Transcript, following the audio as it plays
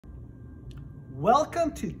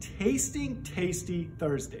Welcome to Tasting Tasty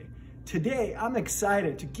Thursday. Today, I'm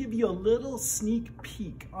excited to give you a little sneak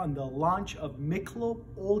peek on the launch of Michelob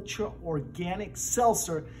Ultra Organic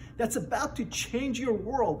Seltzer that's about to change your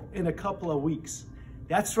world in a couple of weeks.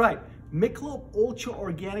 That's right, Michelob Ultra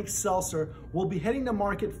Organic Seltzer will be hitting the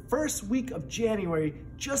market first week of January,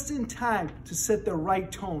 just in time to set the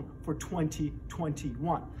right tone for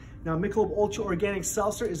 2021. Now, Michelob Ultra Organic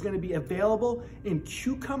Seltzer is going to be available in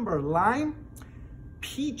cucumber lime,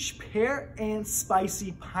 peach pear, and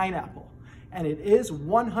spicy pineapple. And it is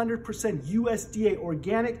 100% USDA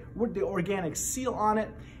organic with the organic seal on it.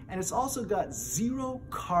 And it's also got 0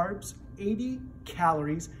 carbs, 80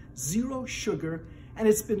 calories, 0 sugar, and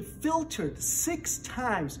it's been filtered 6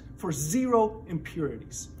 times for 0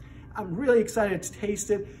 impurities. I'm really excited to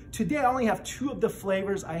taste it. Today, I only have 2 of the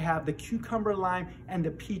flavors. I have the cucumber lime and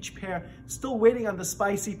the peach pear. Still waiting on the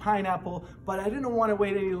spicy pineapple, but I didn't want to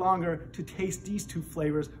wait any longer to taste these 2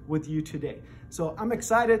 flavors with you today. So I'm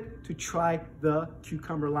excited to try the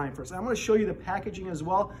cucumber lime first. I'm going to show you the packaging as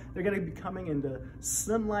well. They're going to be coming in the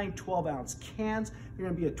slimline 12-ounce cans. They're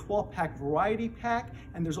going to be a 12-pack variety pack,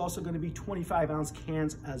 and there's also going to be 25-ounce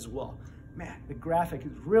cans as well. Man, the graphic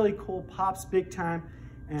is really cool, pops big time.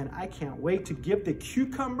 And I can't wait to give the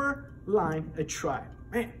cucumber lime a try.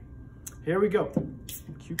 Man, here we go.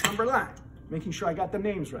 Cucumber lime. Making sure I got the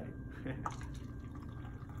names right.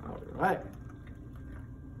 All right.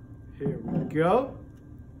 Here we go.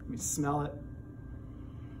 Let me smell it.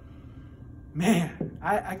 Man,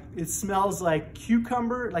 it smells like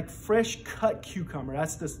cucumber, like fresh cut cucumber.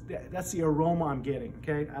 That's the aroma I'm getting,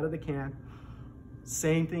 okay, out of the can.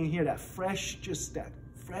 Same thing here, that fresh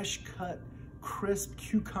cut, crisp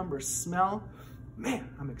cucumber smell. Man,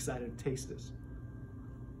 I'm excited to taste this.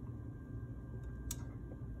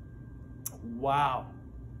 Wow.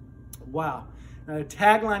 Wow. Now the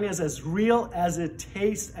tagline is as real as it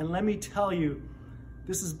tastes, and let me tell you,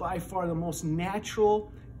 this is by far the most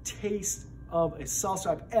natural taste of a seltzer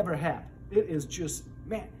I've ever had. It is just,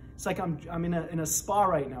 man, it's like I'm in a spa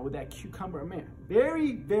right now with that cucumber. Man,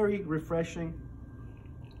 very, very refreshing.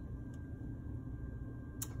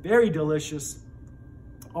 Very delicious.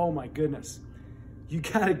 Oh my goodness. You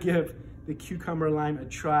gotta give the cucumber lime a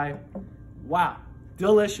try. Wow,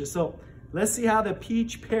 delicious. So let's see how the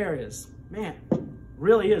peach pear is. Man,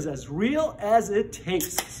 really is as real as it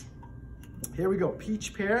tastes. Here we go,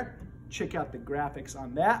 peach pear. Check out the graphics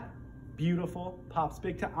on that. Beautiful, pops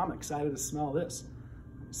big time. I'm excited to smell this.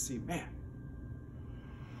 Let me see, man.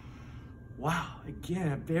 Wow,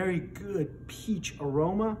 again, a very good peach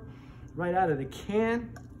aroma right out of the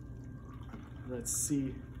can. Let's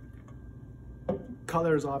see.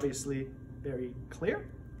 Color is obviously very clear.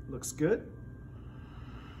 Looks good.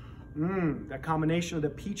 That combination of the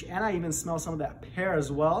peach, and I even smell some of that pear as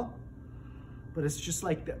well. But it's just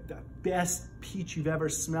like the best peach you've ever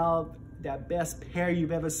smelled, that best pear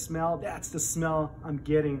you've ever smelled. That's the smell I'm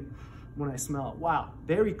getting when I smell it. Wow,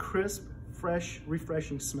 very crisp, fresh,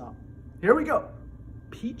 refreshing smell. Here we go.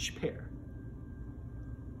 Peach pear.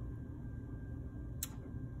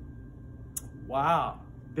 Wow,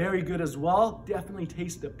 very good as well. Definitely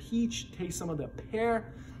taste the peach, taste some of the pear.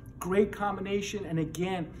 Great combination. And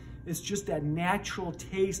again, it's just that natural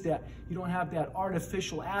taste that you don't have that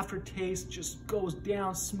artificial aftertaste, just goes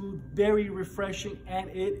down smooth, very refreshing, and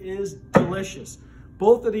it is delicious.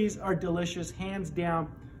 Both of these are delicious, hands down.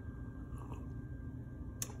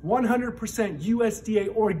 100%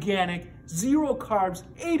 USDA organic, 0 carbs,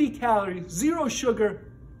 80 calories, 0 sugar.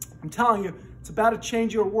 I'm telling you, it's about to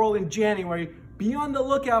change your world in January. Be on the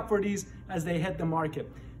lookout for these as they hit the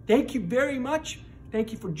market. Thank you very much.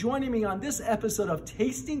 Thank you for joining me on this episode of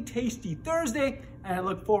Tasting Tasty Thursday, and I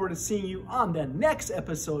look forward to seeing you on the next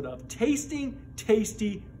episode of Tasting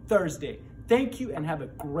Tasty Thursday. Thank you and have a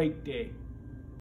great day.